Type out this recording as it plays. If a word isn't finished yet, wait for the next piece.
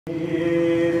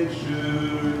and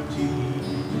surety,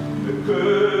 the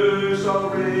curse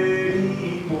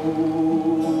already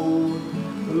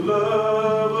borne, the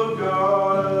love of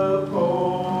God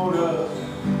upon us,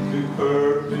 the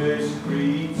purpose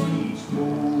creates each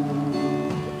morn,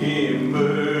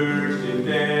 immersed in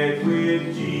death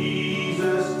with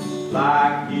Jesus,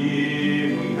 like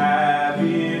Him we have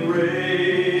been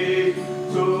raised,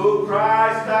 so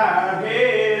Christ our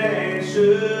head and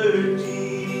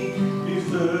surety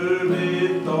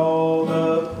deserveth all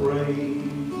the praise.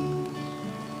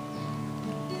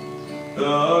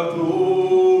 The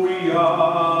glory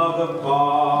of the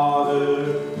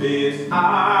Father, this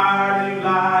our new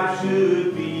life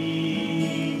should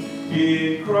be,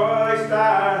 in Christ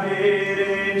our head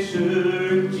and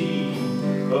surety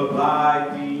of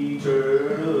life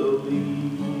eternally.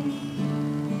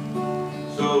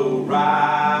 So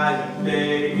rise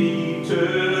steady,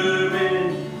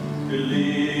 determined to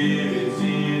live in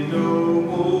sin no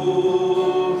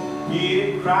more,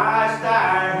 in Christ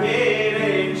our head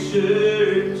and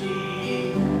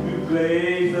surety, who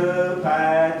blaze the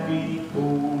path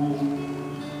before.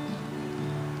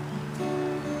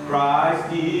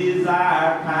 Christ is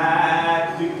our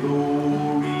path to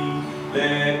glory,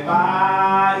 led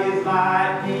by His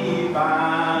light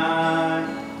divine.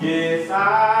 Yes,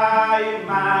 I am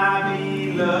my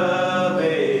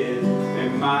beloved,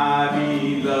 and my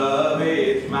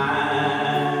beloved's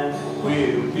mine.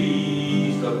 We'll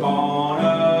feast upon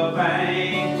a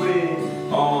banquet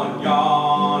on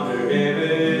yonder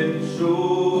heaven's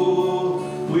shore,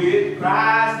 with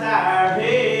Christ our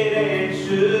head and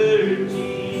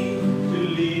surety to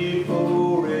live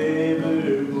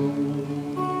forevermore.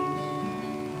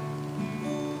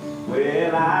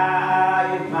 Well, I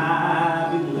am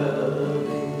my beloved,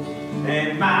 and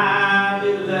my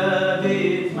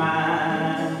beloved's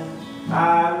mine.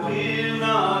 I will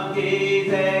not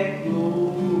gaze at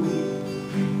glory,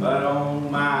 but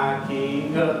on my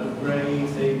King of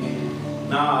grace, amen.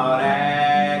 Not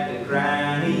at the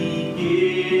crown He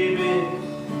given,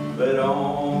 but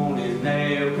on His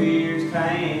nail-pierced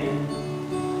hand.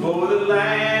 For the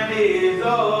Lamb is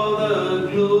all the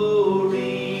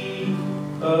glory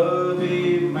of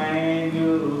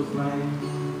Emmanuel's land.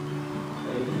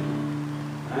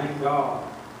 Amen. Thank God.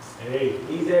 Hey.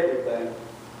 He's everything.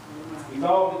 He's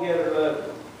altogether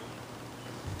lovely.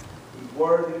 He's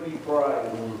worthy to be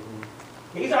praised.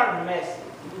 He's our message.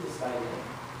 He's the same.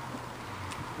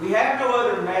 We have no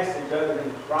other message other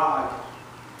than Christ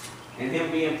and Him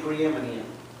being preeminent.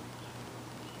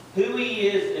 Who He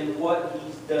is and what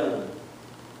He's done.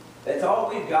 That's all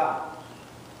we've got.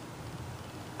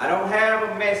 I don't have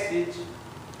a message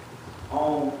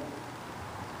on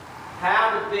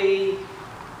how to be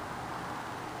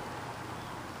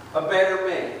a better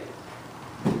man.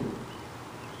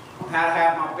 How to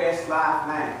have my best life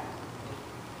now.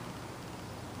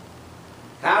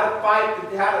 How to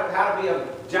fight, how to be a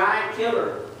giant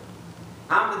killer.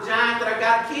 I'm the giant that I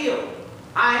got to kill.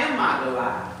 I am my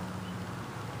Goliath.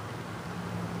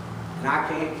 And I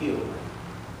can't kill him,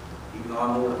 even though I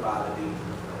mortify the deeds of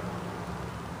the flesh.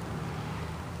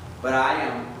 But I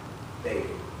am dead.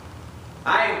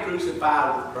 I am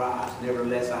crucified with Christ,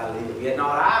 nevertheless I live. Yet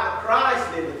not I, but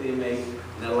Christ liveth in me,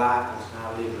 and the life which I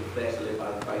live in the flesh, I live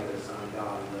by the faith of the Son of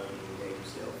God, who loved me and gave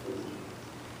Himself for me.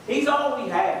 He's all we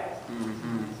have.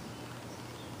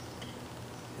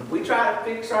 If we try to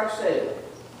fix ourselves,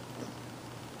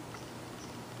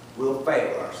 we'll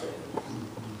fail ourselves.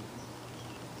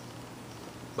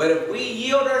 But if we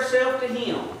yield ourselves to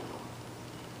Him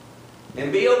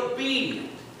and be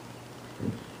obedient,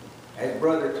 as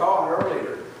Brother taught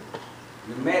earlier,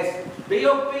 the message, be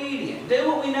obedient. Do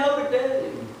what we know to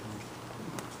do.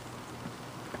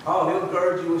 Oh, He'll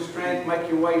gird you with strength, make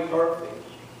your way perfect.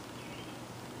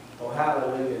 Oh,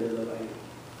 hallelujah to the Lamb.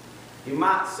 You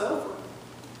might suffer.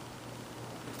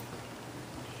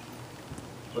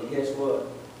 But guess what?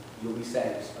 You'll be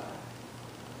satisfied.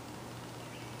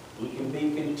 We can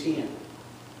be content.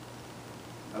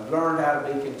 I've learned how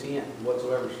to be content in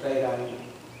whatsoever state I am.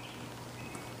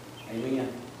 Amen.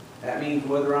 That means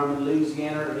whether I'm in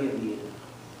Louisiana or Indiana.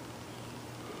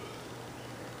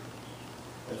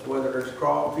 That's whether there's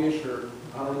crawfish or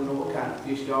I don't even know what kind of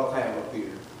fish y'all have up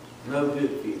here. No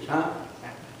good fish, huh?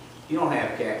 You don't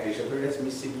have catfish up here. That's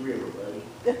Mississippi River, buddy.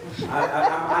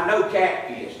 I know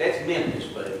catfish. That's Memphis,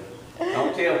 buddy.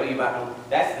 Don't tell me about no.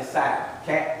 That's the South.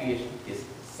 Catfish is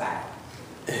South.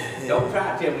 Don't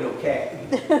try to tell me no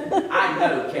catfish. I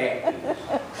know catfish.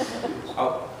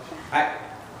 Oh,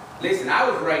 listen, I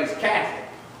was raised Catholic.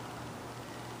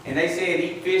 And they said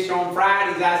eat fish on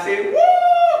Fridays. I said,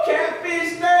 woo,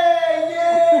 catfish day,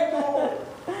 yeah, Lord.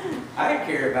 I I didn't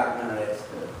care about none of that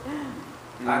stuff.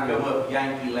 I come up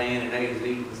Yankee Land and they was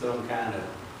eating some kind of,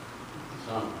 I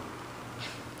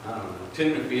don't know,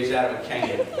 tuna fish out of a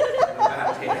can.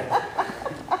 About that.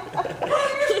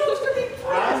 You're supposed to be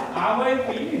friends. I'll wait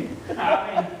for you. I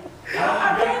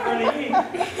don't want to drink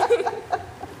for you.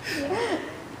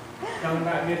 Talking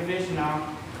about good fishing,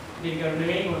 I need to go to New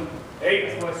England.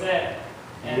 That's what's that.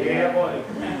 And Yeah, boy.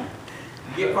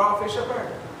 You get crawfish up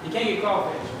there? you can't get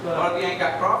crawfish, Well, but if you ain't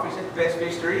got crawfish, that's the best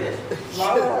fish there is.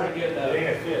 lobster's pretty good It though. ain't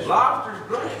a fish. Lobster's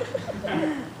great,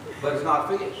 but it's not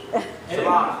fish. It It's is a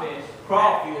lobster. fish.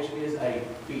 Crawfish is a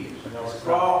fish. No, It's it's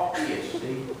crawfish,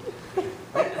 see?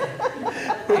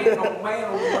 Ain't no man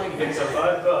on the lane. It's a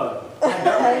mud bug,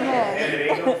 Amen. and it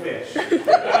ain't no fish.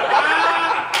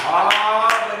 Oh,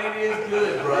 but it is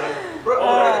good, brother.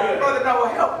 Brother Noah,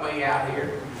 help me out here.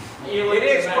 It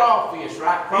is crawfish,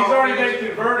 right? He's already Crawfish. been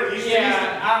converted. He's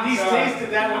Yeah, he's tasted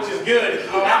that which is good.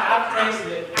 Oh, I've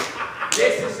tasted it.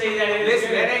 Just to see that it is Listen,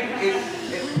 good. that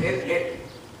ain't,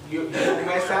 you'll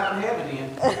mess out in heaven then.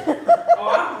 Oh,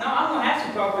 I'm gonna have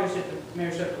some crawfish at the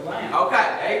Minnesota Land. Okay,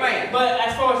 amen. But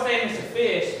as far as saying it's a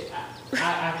fish, I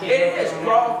can't. It help is on that.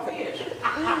 crawfish.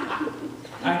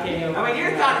 I can't help. I mean,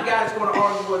 you're the kind of guy that's going to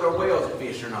argue whether a whale's a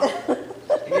fish or not.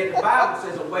 And yet the Bible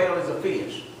says a whale is a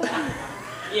fish.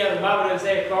 Yeah, the Bible doesn't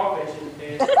say crawfish is a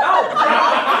fish. No!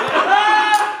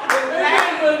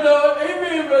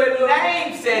 The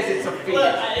name says it's a fish.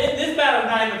 Look, this battle's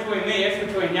not even between me, it's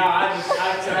between y'all. I just so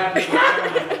happen to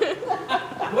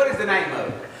What is the name of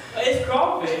it? It's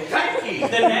crawfish. Thank you.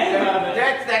 The name of it.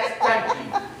 That's thank you.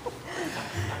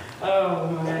 Oh,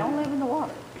 They man. don't live in the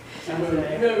water. You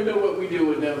never know what we do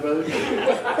with them, brother. Praise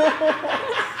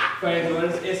the Lord.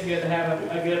 It's good to have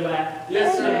a good laugh.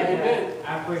 Yes, sir. And, Amen.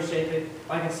 I appreciate it.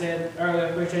 Like I said earlier, I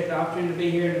appreciate the opportunity to be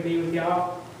here and to be with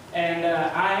y'all. And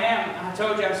I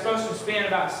told you I was supposed to spend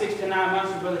about 6 to 9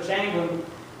 months with Brother Chamberlain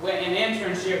in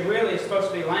internship. Really, it's supposed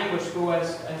to be language school,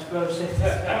 as Brother said.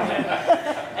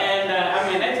 And I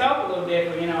mean, they talk a little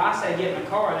different. You know, I say get in the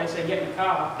car, they say get in the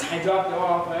car. They drop you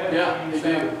off for everything. Yeah, they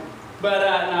do. But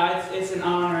no, it's an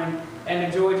honor and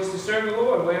a joy just to serve the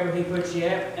Lord wherever He puts you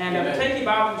at. And Amen. take your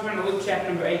Bible and turn to Luke chapter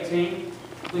number 18.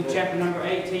 Luke chapter number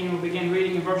 18, we'll begin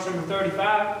reading in verse number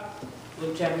 35.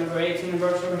 Luke chapter number 18 and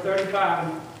verse number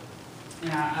 35. And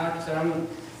like I said, I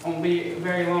won't be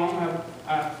very long.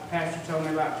 Pastor told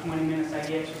me about 20 minutes, I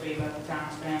guess, would be about the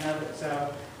time span of it.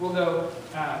 So we'll go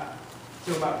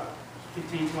to about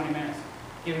 15, 20 minutes.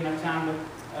 Give enough time to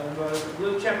go.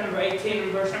 Luke chapter number 18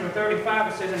 and verse number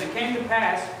 35, it says, "And it came to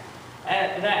pass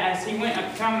that as he went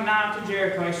come nigh to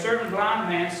Jericho, a certain blind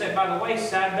man sat by the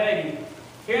wayside begging.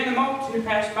 Hearing the multitude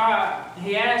pass by,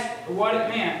 he asked what it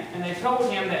meant. And they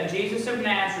told him that Jesus of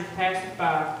Nazareth passed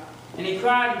by. And he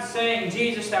cried, saying,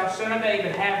 Jesus, thou son of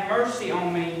David, have mercy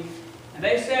on me. And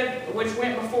they said, which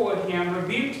went before him,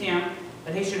 rebuked him,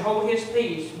 that he should hold his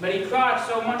peace. But he cried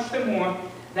so much the more,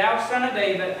 Thou son of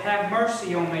David, have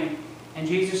mercy on me. And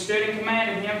Jesus stood and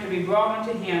commanded him to be brought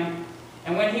unto him.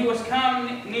 And when he was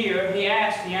come near, he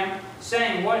asked him,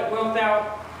 saying, What wilt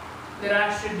thou that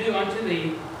I should do unto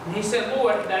thee? And he said,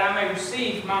 Lord, that I may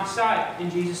receive my sight.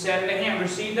 And Jesus said unto him,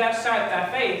 Receive thy sight,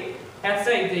 thy faith hath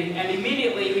saved thee. And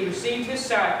immediately he received his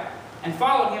sight, and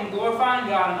followed him, glorifying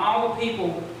God. And all the people,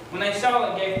 when they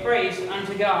saw it, gave praise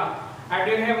unto God. Our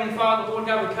dear Heavenly Father, Lord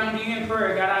God, we come to you in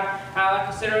prayer. God, like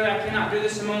I said earlier, I cannot do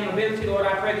this in my own ability. Lord,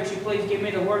 I pray that you please give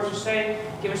me the words to say,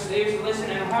 give us the ears to listen,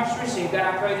 and the hearts to receive.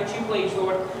 God, I pray that you please,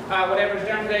 Lord, whatever's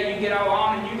done today, you get all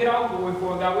honor and you get all glory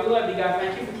for it. God, we love you, God.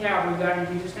 Thank you for Calvary, God.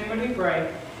 In Jesus' name we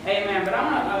pray. Amen. But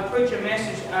I'm going to preach a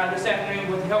message this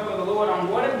afternoon with the help of the Lord on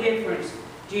what a difference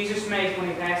Jesus makes when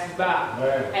he passes by.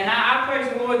 Right. And I praise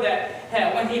the Lord that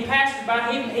when he passes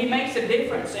by, he makes a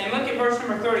difference. And look at verse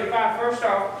number 35. First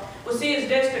off, we'll see his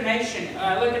destination.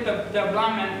 Look at the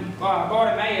blind man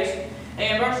Bartimaeus.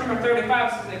 And verse number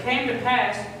 35 says, It came to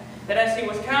pass that as he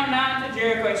was come nigh to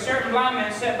Jericho, a certain blind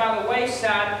man sat by the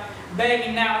wayside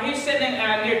begging. Now, he's sitting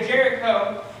near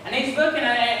Jericho, and he's looking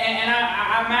at it, and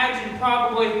I imagine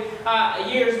probably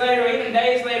years later, even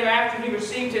days later after he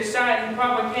received his sight, he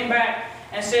probably came back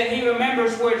and said he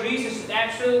remembers where Jesus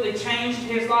absolutely changed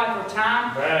his life for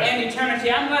time and eternity.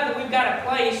 I'm glad that we've got a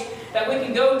place that we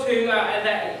can go to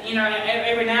that, you know,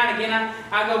 every now and again.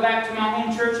 I go back to my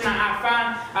home church and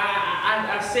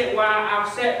I sit where I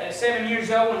was at 7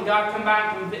 years old when God come by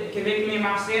and convicted me of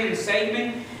my sin and saved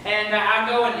me. And I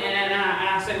go and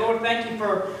I say, Lord, thank you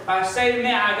for saving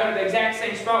me. I go to the exact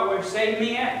same spot where he saved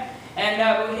me at.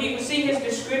 And we see his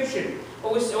description.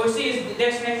 We see his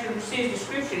destination, we see his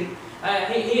description.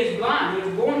 He is blind. He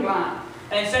was born blind.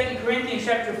 in 2 Corinthians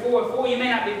chapter 4, you may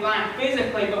not be blind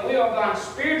physically, but we are blind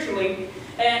spiritually.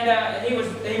 And he was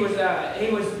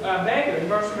a beggar in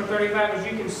verse number 35, as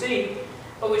you can see.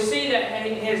 But we see that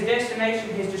his destination,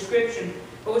 his description.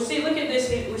 But we see, look at this,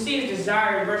 we see his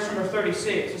desire in verse number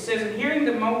 36. It says, "And hearing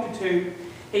the multitude,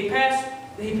 he passed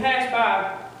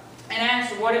by and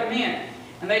asked what it meant.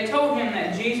 And they told him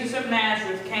that Jesus of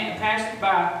Nazareth passed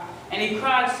by. And he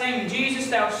cried, saying, Jesus,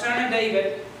 thou son of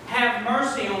David, have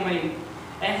mercy on me."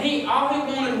 And all he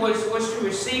wanted was to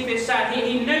receive his sight.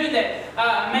 He knew that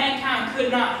mankind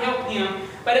could not help him,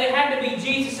 but it had to be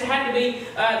Jesus, it had to be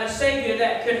the Savior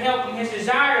that could help him. His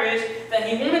desire is that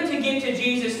he wanted to get to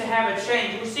Jesus to have a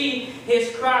change. We see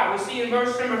his cry. We see in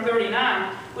verse number 39,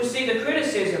 we see the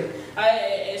criticism.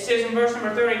 It says in verse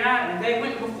number 39, "And they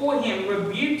went before him,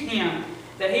 rebuked him,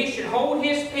 that he should hold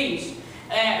his peace.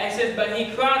 It says, but he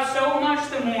cried so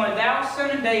much the more, Thou son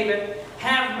of David,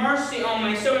 have mercy on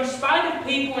me." So in spite of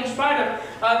people, in spite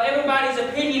of everybody's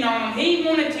opinion on him, he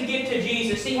wanted to get to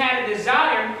Jesus. He had a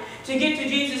desire to get to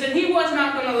Jesus, and he was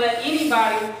not going to let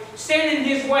anybody stand in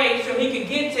his way so he could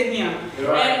get to him.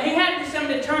 Right. And he had some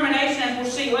determination, as we'll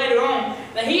see later on,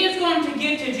 that he is going to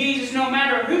get to Jesus no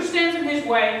matter who stands in his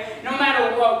way, no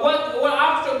matter what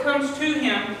obstacle comes to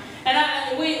him.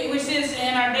 And we see this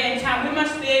in our day and time. We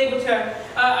must be able to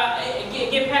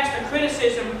get past the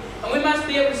criticism, and we must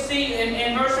be able to see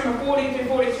in verse number 40 through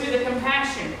 42 the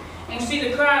compassion. And we see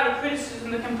the cry, the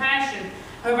criticism, the compassion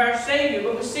of our Savior.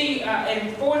 But we see,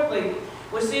 and fourthly,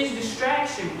 we see his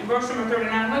distraction. In verse number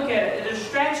 39, look at it. The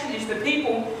distraction is the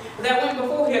people that went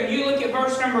before him. You look at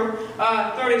verse number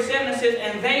 37, it says,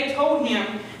 "And they told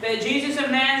him that Jesus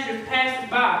of Nazareth passed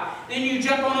by." Then you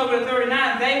jump on over to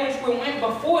 39, "They which went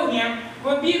before him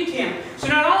rebuked him." So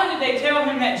not only did they tell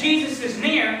him that Jesus is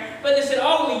near, but they said,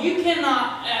 "Oh, you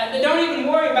cannot, don't even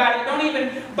worry about it, don't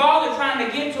even bother trying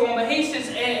to get to him." But he says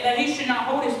that he should not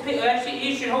hold his peace, actually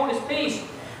he should hold his peace.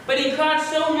 But he cried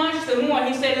so much the more.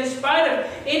 He said, in spite of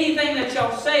anything that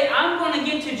y'all say, I'm going to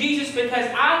get to Jesus because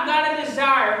I've got a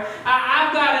desire.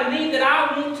 I've got a need that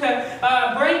I want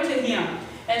to bring to him.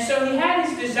 And so he had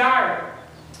his desire.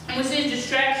 And we see his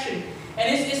distraction.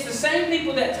 And it's the same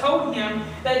people that told him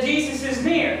that Jesus is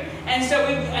near. And so,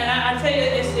 I tell you,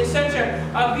 it's such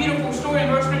a beautiful story in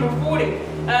verse number 40.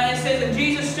 It says, "And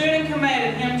Jesus stood and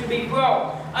commanded him to be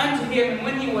brought unto him. And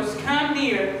when he was come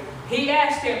near, he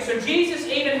asked him." So Jesus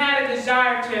even had a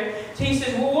desire he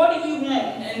says, "Well, what do you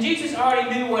want?" And Jesus already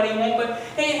knew what he wanted. But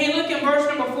he looked in verse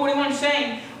number 41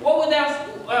 saying, What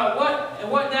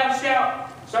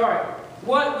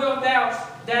wilt thou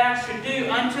that I should do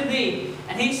unto thee?"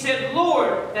 And he said,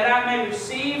 "Lord, that I may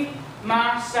receive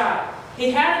my sight."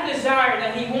 He had a desire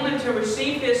that he wanted to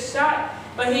receive his sight.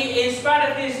 But in spite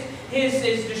of his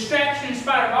distraction, in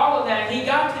spite of all of that, he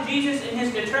got to Jesus in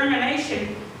his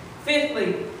determination.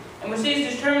 Fifthly, and we see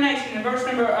his determination in verse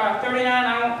number 39.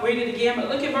 I won't read it again, but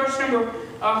look at verse number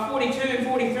 42 and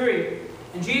 43.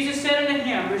 "And Jesus said unto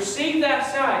him, Receive thy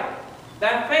sight,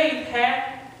 thy faith hath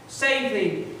saved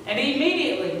thee. And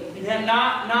immediately,"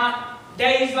 not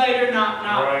days later,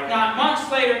 not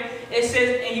months later, it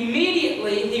says,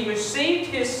 "Immediately he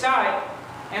received his sight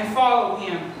and followed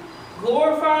him,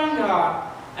 glorifying God.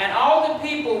 And all the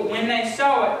people, when they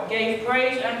saw it, gave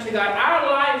praise unto God." Our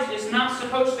lives is not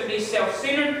supposed to be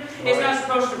self-centered. It's not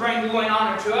supposed to bring glory and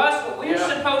honor to us, but we're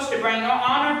supposed to bring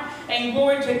honor and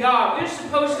glory to God. We're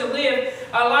supposed to live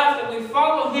a life that we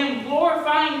follow him,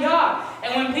 glorifying God.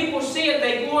 And when people see it,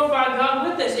 they glorify God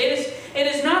with us. It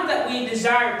is not that we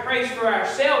desire praise for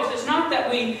ourselves. It's not that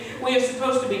we are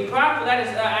supposed to be prideful. That is,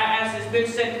 as has been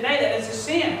said today, that is a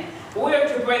sin. We are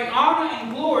to bring honor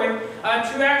and glory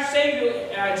to our Savior,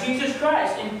 Jesus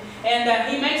Christ. And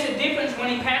he makes a difference when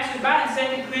he passes by in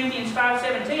 2 Corinthians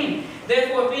 5:17.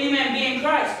 "Therefore, if any man be in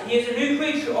Christ, he is a new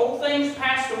creature. Old things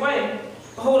passed away.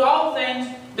 Behold, all things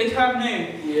become new."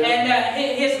 Yeah.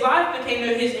 And his life became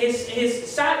new.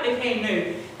 His sight became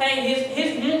new. Hey,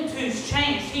 his want to's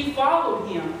changed. He followed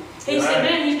him. He said,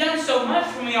 "Man, he's done so much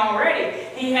for me already.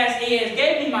 He has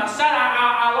gave me my sight.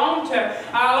 I long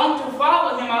to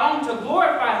follow him. I long to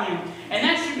glorify him." And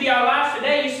that should be our life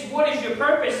today. What is your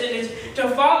purpose? It is to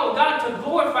follow God, to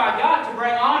glorify God, to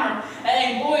bring honor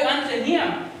and glory unto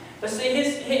him. But see,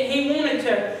 he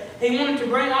wanted to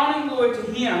bring honor and glory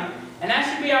to him. And that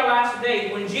should be our life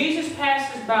today. When Jesus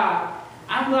passes by,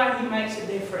 I'm glad he makes a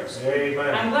difference.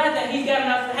 Amen. I'm glad that he's got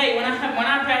enough. Hey, when I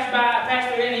pass by,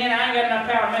 Pastor in the end, I ain't got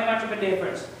enough power to make much of a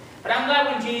difference. But I'm glad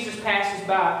when Jesus passes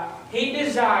by, he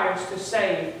desires to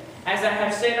save. As I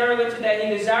have said earlier today,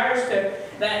 he desires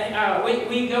that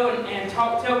we go and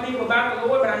tell people about the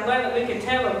Lord. But I'm glad that we can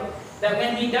tell him that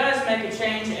when he does make a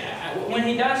change, when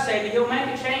He does save you, He'll make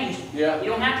a change. Yeah. You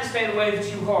don't have to stay the way that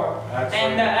you are. That's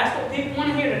And right. that's what people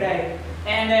want to hear today.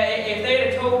 And if they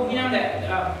had told him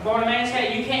that Bartimaeus,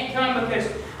 hey, you can't come because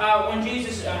when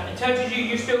Jesus touches you,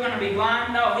 you're still going to be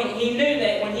blind. No, he knew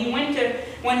that when he went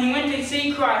to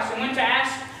see Christ and went to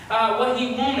ask what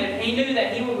he wanted, he knew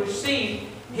that he would receive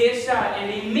his sight,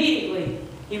 and immediately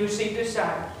he received his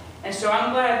sight. And so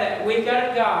I'm glad that we've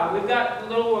got a God, we've got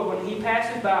the Lord. When He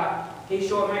passes by, He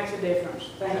sure makes a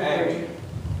difference. Thank you. Amen.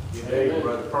 You do,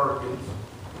 Brother Perkins.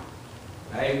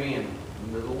 Amen.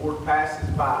 When the Lord passes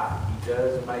by, He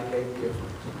does make a difference.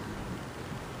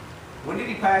 When did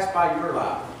He pass by your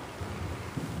life?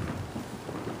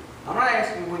 I'm not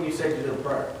asking you when you said your little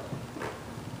prayer.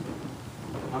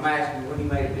 I'm asking you when He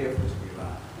made a difference in your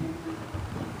life.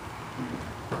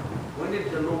 When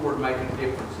did the Lord make a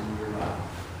difference in your life?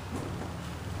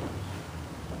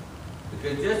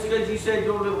 Because just because you said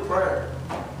your little prayer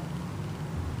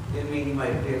didn't mean He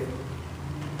made a difference.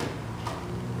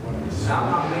 Now,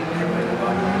 I'm not meaning everybody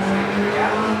to understand the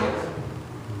reality is,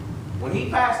 when He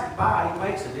passes by, He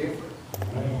makes a difference.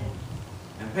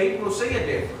 And people will see a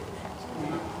difference.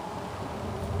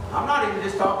 I'm not even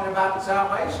just talking about the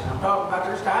salvation. I'm talking about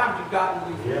there's times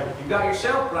you've got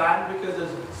yourself blind because of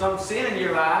some sin in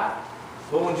your life.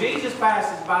 But when Jesus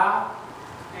passes by,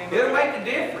 it'll make a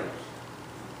difference.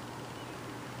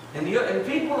 And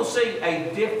people will see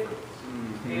a difference.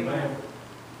 Amen.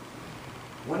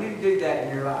 When did He do that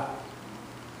in your life?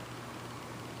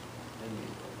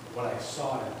 When I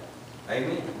saw it,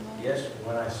 Amen. Yes.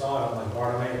 when I saw it, I'm like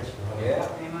Bartimaeus, brother. Yeah.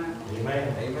 Amen.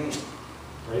 Amen. Amen.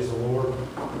 Praise the Lord.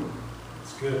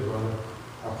 It's good, brother.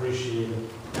 I appreciate it.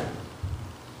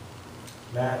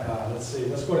 Matt, let's see.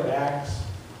 Let's go to Acts.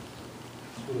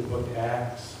 Let's go to the book of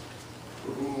Acts.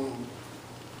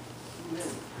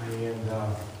 And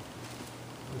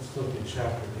let's look at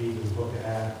chapter 8 of the book of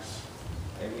Acts.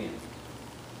 Amen.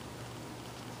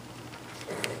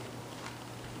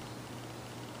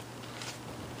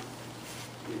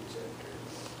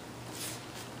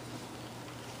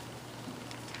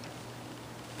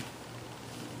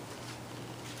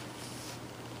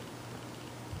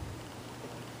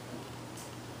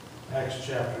 Acts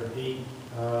chapter 8.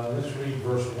 Let's read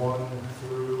verse 1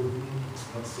 through,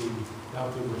 let's see,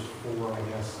 down through verse 4, I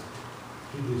guess.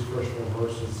 Read these first 4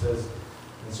 verses. It says,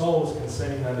 "And Saul was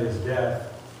consenting unto his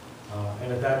death.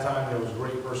 And at that time there was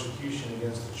great persecution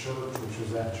against the church, which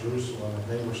was at Jerusalem.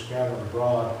 And they were scattered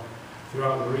abroad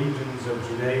throughout the regions of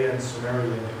Judea and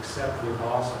Samaria, except the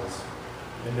apostles.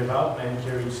 And devout men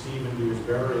carried Stephen to his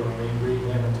burial, and made great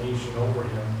lamentation over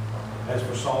him. As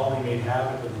for Saul, he made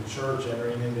havoc of the church,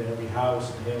 entering into every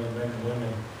house, and hailing men and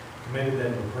women, committed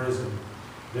them to prison.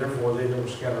 Therefore they that were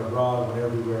scattered abroad went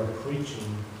everywhere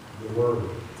preaching the word."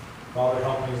 Father,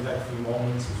 help me in the next few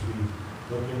moments as we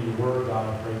look into your word, God.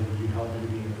 I pray that you help me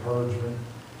to be encouragement.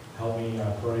 Help me,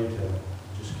 I pray, to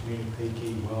just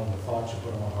communicate well the thoughts you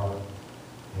put on my heart.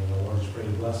 And Lord, I just pray to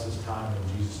bless this time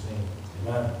in Jesus' name.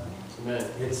 Amen. Amen.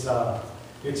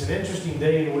 It's an interesting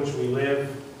day in which we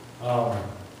live.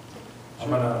 I'm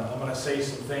gonna say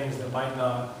some things that might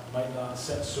not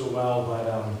sit so well,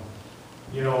 but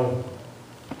you know,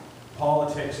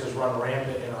 politics has run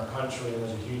rampant in our country, and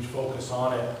there's a huge focus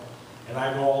on it. And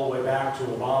I go all the way back to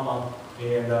Obama,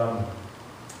 and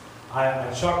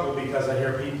I chuckle because I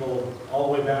hear people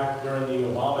all the way back during the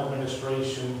Obama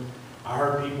administration. I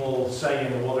heard people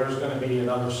saying, "Well, there's going to be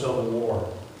another civil war."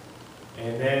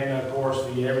 And then, of course,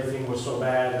 everything was so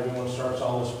bad, everyone starts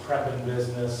all this prepping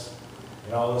business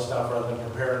and all this stuff. Rather than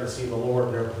preparing to see the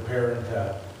Lord, they're preparing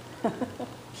to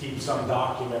keep some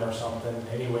document or something.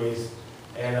 Anyways,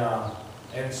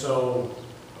 and so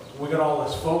we got all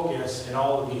this focus and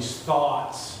all of these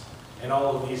thoughts and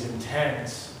all of these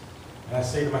intents. And I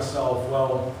say to myself,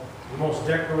 well, the most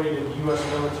decorated U.S.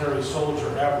 military soldier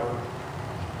ever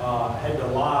had to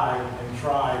lie and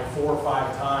try 4 or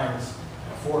 5 times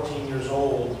at 14 years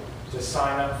old to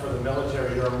sign up for the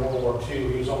military during World War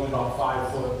II. He was only about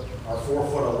 5 foot or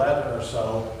 4'11" or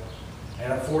so.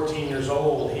 And at 14 years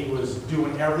old, he was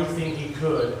doing everything he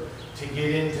could to get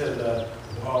into the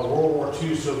World War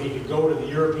II so he could go to the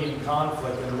European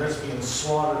conflict and risk being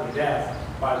slaughtered to death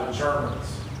by the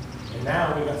Germans. And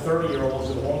now we got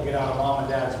 30-year-olds that won't get out of mom and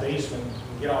dad's basement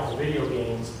and get off the video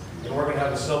games, and we're going to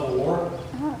have a civil war.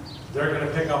 They're going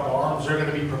to pick up arms. They're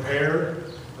going to be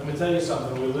prepared. Let me tell you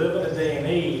something. We live in a day and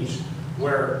age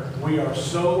where we are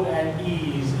so at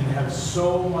ease and have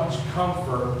so much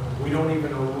comfort, we don't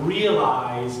even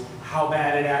realize how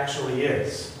bad it actually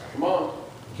is. Come on.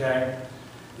 Okay?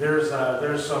 There's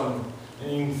some,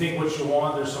 and you can think what you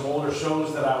want, there's some older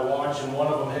shows that I watch, and one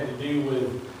of them had to do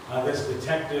with this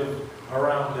detective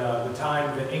around the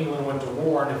time that England went to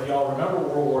war. And if y'all remember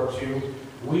World War II,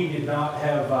 we did not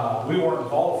have, we weren't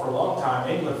involved for a long time.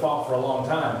 England fought for a long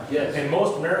time. Yes. And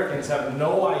most Americans have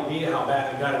no idea how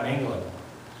bad it got in England.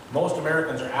 Most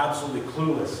Americans are absolutely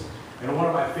clueless. And one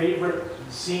of my favorite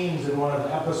scenes in one of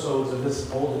the episodes of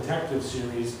this old detective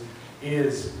series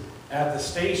is at the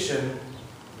station,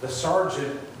 the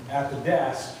sergeant at the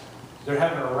desk, they're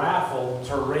having a raffle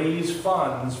to raise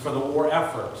funds for the war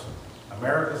effort.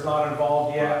 America's not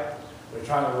involved yet. They're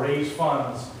trying to raise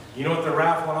funds. You know what they're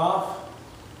raffling off?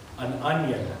 An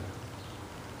onion.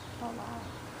 Oh, wow.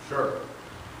 Sure.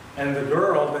 And the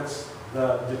girl that's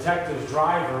the detective's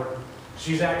driver,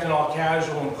 she's acting all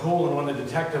casual and cool, and when the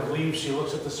detective leaves, she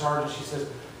looks at the sergeant, she says,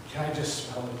 "Can I just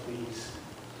smell it, please?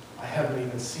 I haven't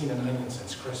even seen an onion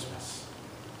since Christmas."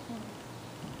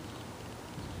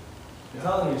 I'm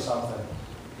telling you something.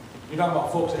 You're talking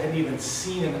about folks that hadn't even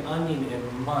seen an onion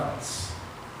in months.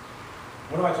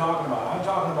 What am I talking about? I'm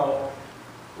talking about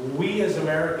we as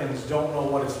Americans don't know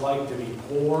what it's like to be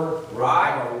poor,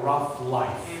 Right. have a rough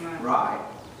life. Amen. Right.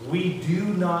 We do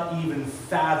not even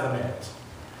fathom it.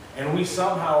 And we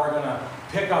somehow are going to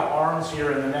pick up arms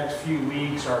here in the next few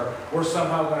weeks, or we're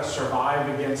somehow going to survive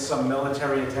against some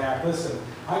military attack. Listen,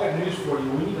 I got news for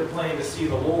you. We need to plan to see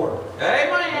the Lord. And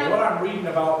Amen. what I'm reading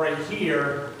about right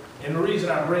here, and the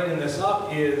reason I'm bringing this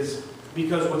up is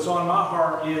because what's on my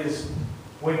heart is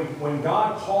when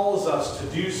God calls us to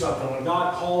do something, when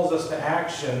God calls us to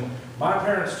action, my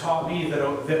parents taught me that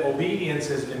obedience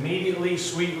is immediately,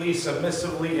 sweetly,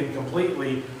 submissively, and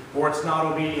completely, or it's not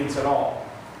obedience at all.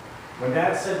 When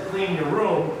Dad said clean your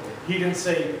room, he didn't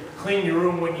say clean your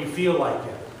room when you feel like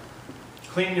it.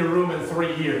 Clean your room in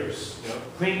 3 years. Yep.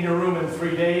 Clean your room in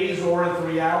 3 days, or in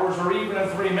 3 hours, or even in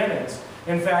 3 minutes.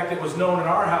 In fact, it was known in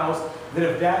our house that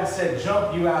if Dad said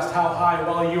jump, you asked how high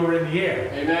while you were in the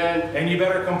air. Amen. And you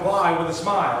better comply with a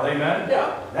smile, amen?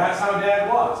 Yeah. That's how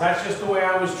Dad was. That's just the way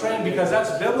I was trained, because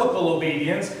that's biblical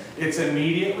obedience. It's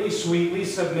immediately, sweetly,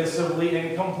 submissively,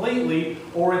 and completely,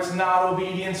 or it's not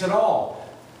obedience at all.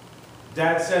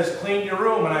 Dad says, clean your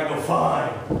room, and I go,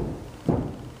 fine.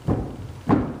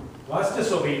 Well, that's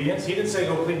disobedience. He didn't say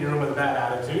go clean your room with a bad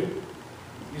attitude.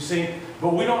 You see?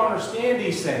 But we don't understand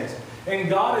these things. And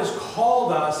God has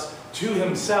called us to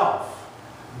Himself.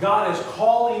 God is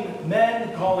calling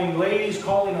men, calling ladies,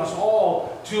 calling us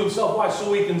all to Himself. Why?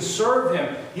 So we can serve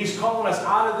Him. He's calling us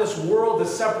out of this world to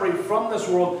separate from this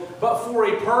world, but for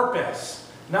a purpose.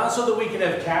 Not so that we can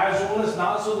have casualness,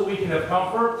 not so that we can have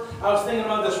comfort. I was thinking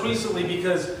about this recently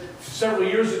because several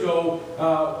years ago,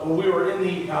 we were in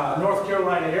the North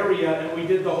Carolina area, and we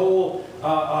did the whole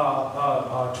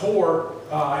tour.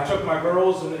 I took my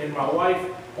girls and my wife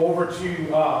over to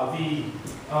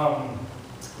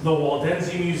the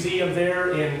Waldensi Museum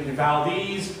there in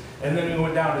Valdez, and then we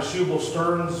went down to Shubal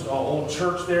Stern's old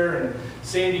church there in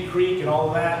Sandy Creek and all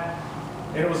of that.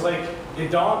 And it was like,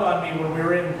 it dawned on me when we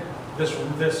were in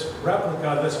this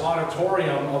replica, this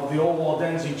auditorium of the old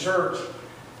Waldensi church.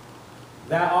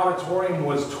 That auditorium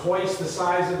was twice the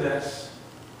size of this,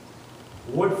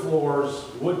 wood floors,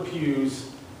 wood pews,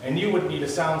 and you wouldn't need a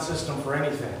sound system for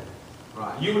anything.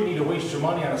 Right. You wouldn't need to waste your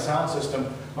money on a sound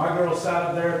system. My girl sat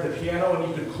up there at the piano, and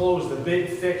you could close the big,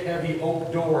 thick, heavy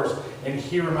oak doors and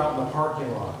hear them out in the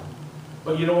parking lot.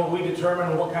 But you know what we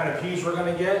determine what kind of pews we're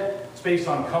going to get? It's based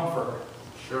on comfort.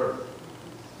 Sure.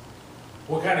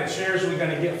 What kind of chairs are we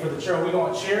going to get for the church? We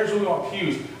want chairs or we want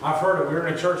pews? I've heard it. We were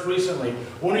in a church recently.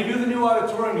 When we do the new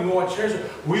auditorium, you want chairs?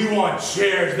 We want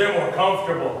chairs. They're more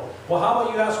comfortable. Well, how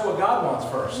about you ask what God wants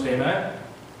first? Amen?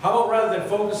 How about rather than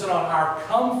focusing on our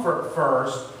comfort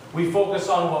first, we focus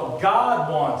on what God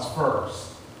wants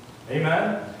first?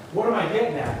 Amen? What am I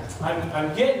getting at?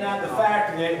 I'm getting at the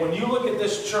fact that when you look at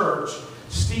this church,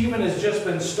 Stephen has just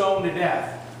been stoned to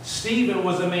death. Stephen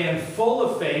was a man full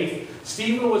of faith.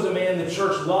 Stephen was a man the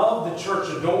church loved, the church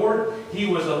adored. He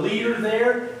was a leader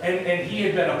there, and he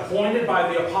had been appointed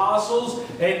by the apostles.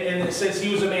 And it says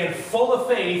he was a man full of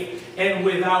faith, and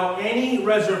without any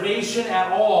reservation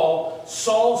at all,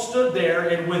 Saul stood there,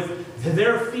 and with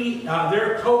their feet,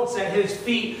 their coats at his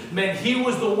feet, meant he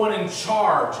was the one in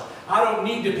charge. I don't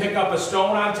need to pick up a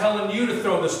stone. I'm telling you to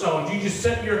throw the stones. You just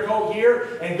set your coat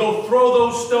here and go throw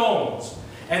those stones.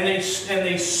 And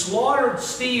they slaughtered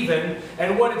Stephen.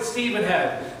 And what did Stephen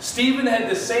have? Stephen had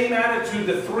the same attitude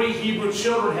the 3 Hebrew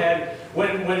children had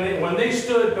when they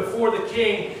stood before the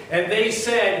king, and they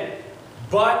said,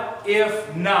 "But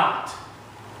if not."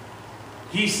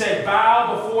 He said,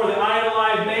 "Bow before the idol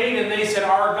I've made," and they said,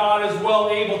 "Our God is well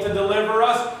able to deliver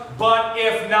us. But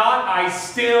if not, I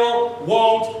still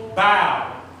won't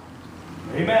bow."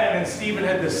 Amen. And Stephen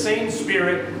had the same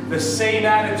spirit, the same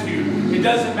attitude. It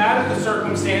doesn't matter the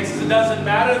circumstances. It doesn't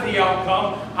matter the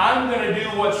outcome. I'm going to do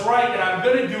what's right, and I'm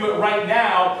going to do it right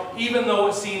now, even though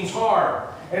it seems hard.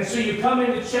 And so you come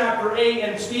into chapter 8,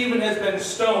 and Stephen has been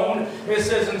stoned. It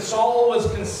says, and Saul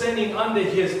was consenting unto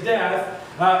his death.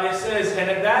 It says, and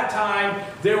at that time,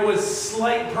 there was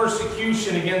slight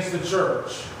persecution against the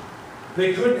church.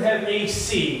 They couldn't have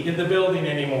AC in the building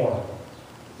anymore.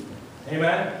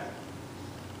 Amen?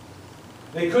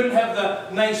 They couldn't have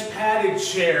the nice padded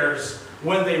chairs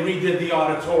when they redid the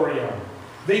auditorium.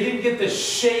 They didn't get the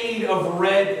shade of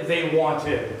red they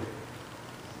wanted.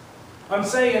 I'm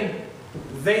saying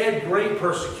they had great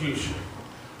persecution.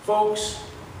 Folks,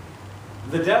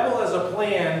 the devil has a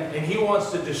plan, and he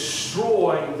wants to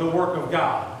destroy the work of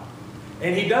God.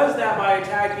 And he does that by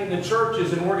attacking the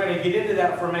churches, and we're going to get into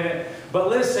that for a minute. But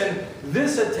listen,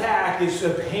 this attack is a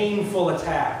painful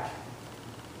attack.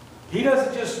 He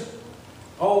doesn't just,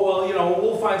 oh, well, you know,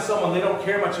 we'll find someone they don't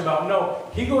care much about. No,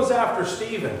 he goes after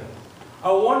Stephen.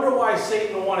 I wonder why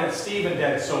Satan wanted Stephen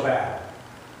dead so bad.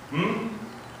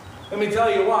 Let me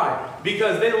tell you why.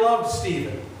 Because they loved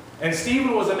Stephen. And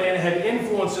Stephen was a man that had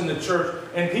influence in the church,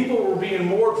 and people were being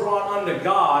more drawn unto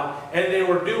God, and they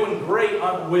were doing great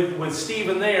with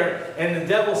Stephen there, and the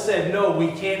devil said, no,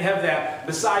 we can't have that.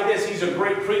 Beside this, he's a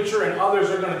great preacher, and others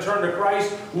are going to turn to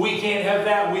Christ. We can't have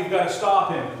that. We've got to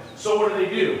stop him. So what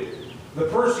do? The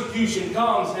persecution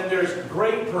comes, and there's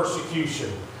great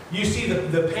persecution. You see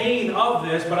the pain of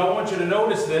this, but I want you to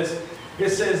notice this. It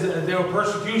says that there were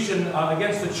persecution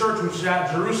against the church which is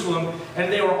at Jerusalem,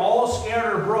 and they were all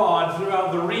scattered abroad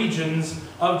throughout the regions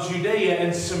of Judea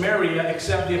and Samaria,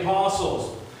 except the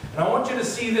apostles. And I want you to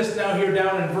see this now here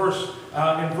down in verse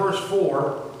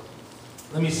 4.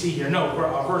 Let me see here. No,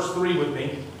 verse 3 with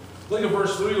me. Look at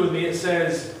verse 3 with me. It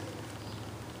says,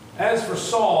 as for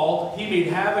Saul, he made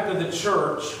havoc of the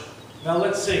church. Now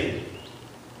let's see.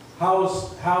 How is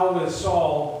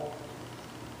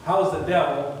the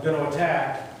devil going to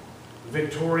attack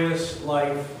Victorious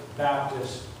Life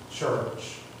Baptist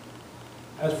Church?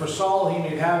 As for Saul, he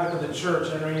made havoc of the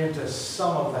church, entering into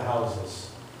some of the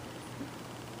houses.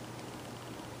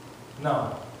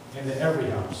 No, into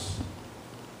every house.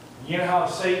 You know how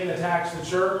Satan attacks the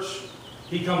church?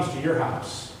 He comes to your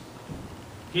house.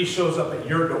 He shows up at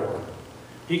your door.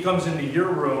 He comes into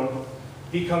your room.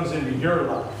 He comes into your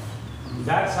life.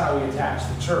 That's how he attacks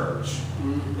the church.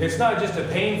 It's not just a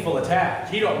painful attack.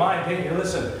 He don't mind pain.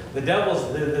 Listen, the devil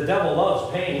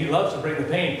loves pain. He loves to bring the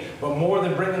pain. But more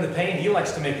than bringing the pain, he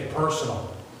likes to make it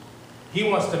personal. He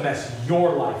wants to mess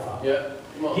your life up. Yeah.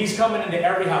 He's coming into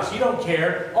every house. You don't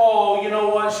care. Oh, you know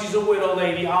what? She's a widow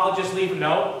lady. I'll just leave.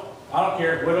 No, I don't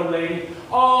care. Widow lady.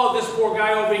 Oh, this poor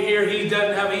guy over here, he's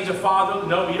a father.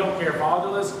 No, you don't care.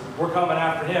 Fatherless. We're coming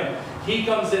after him. He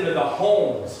comes into the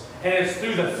homes. And it's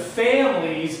through the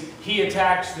families he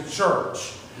attacks the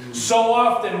church. So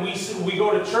often we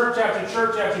go to church after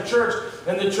church after church,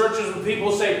 and the churches where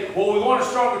people say, well, we want a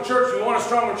stronger church, we want a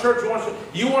stronger church,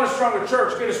 you want a stronger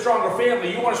church, get a stronger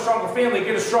family, you want a stronger family,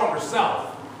 get a stronger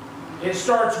self. It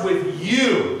starts with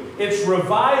you. It's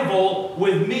revival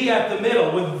with me at the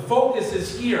middle, with focus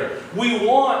is here. We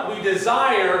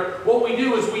desire, what we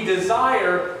do is we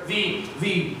desire the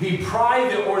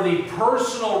private or the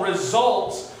personal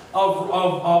results of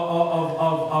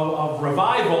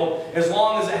revival, as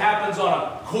long as it happens on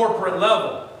a corporate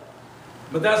level.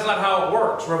 But that's not how it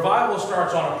works. Revival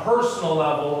starts on a personal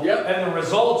level, and the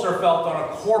results are felt on a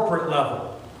corporate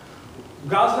level.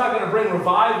 God's not going to bring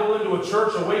revival into a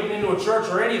church, awakening into a church,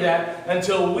 or any of that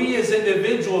until we as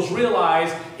individuals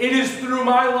realize it is through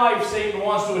my life Satan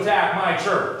wants to attack my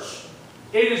church.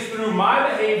 It is through my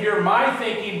behavior, my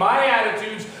thinking, my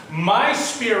attitudes, my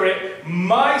spirit,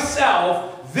 myself.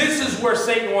 This is where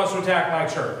Satan wants to attack my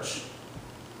church.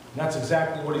 And that's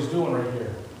exactly what he's doing right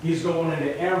here. He's going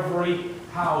into every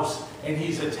house, and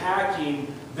he's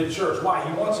attacking the church. Why?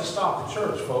 He wants to stop the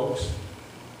church, folks.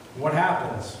 What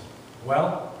happens?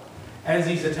 Well, as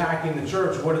he's attacking the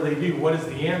church, what do? What is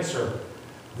the answer?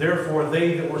 Therefore,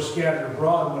 they that were scattered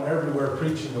abroad went everywhere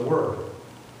preaching the word.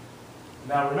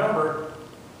 Now remember,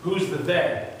 who's the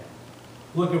they?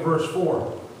 Look at verse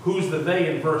 4. Who's the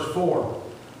they in verse 4?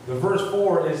 The verse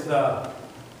 4 is the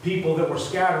people that were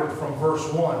scattered from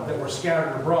verse 1, that were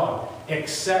scattered abroad,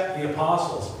 except the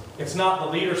apostles. It's not the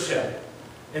leadership.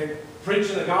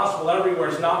 Preaching the gospel everywhere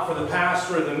is not for the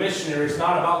pastor or the missionary. It's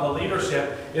not about the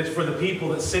leadership. It's for the people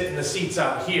that sit in the seats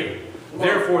out here.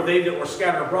 Therefore, they that were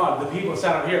scattered abroad, the people that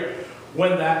sat out here,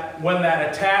 when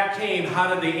that attack came,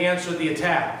 how did they answer the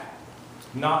attack?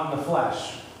 Not in the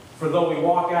flesh. For though we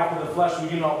walk after the flesh, we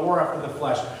do not war after the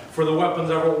flesh. For the weapons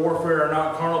of our warfare are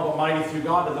not carnal, but mighty through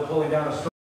God to the pulling down of strongholds.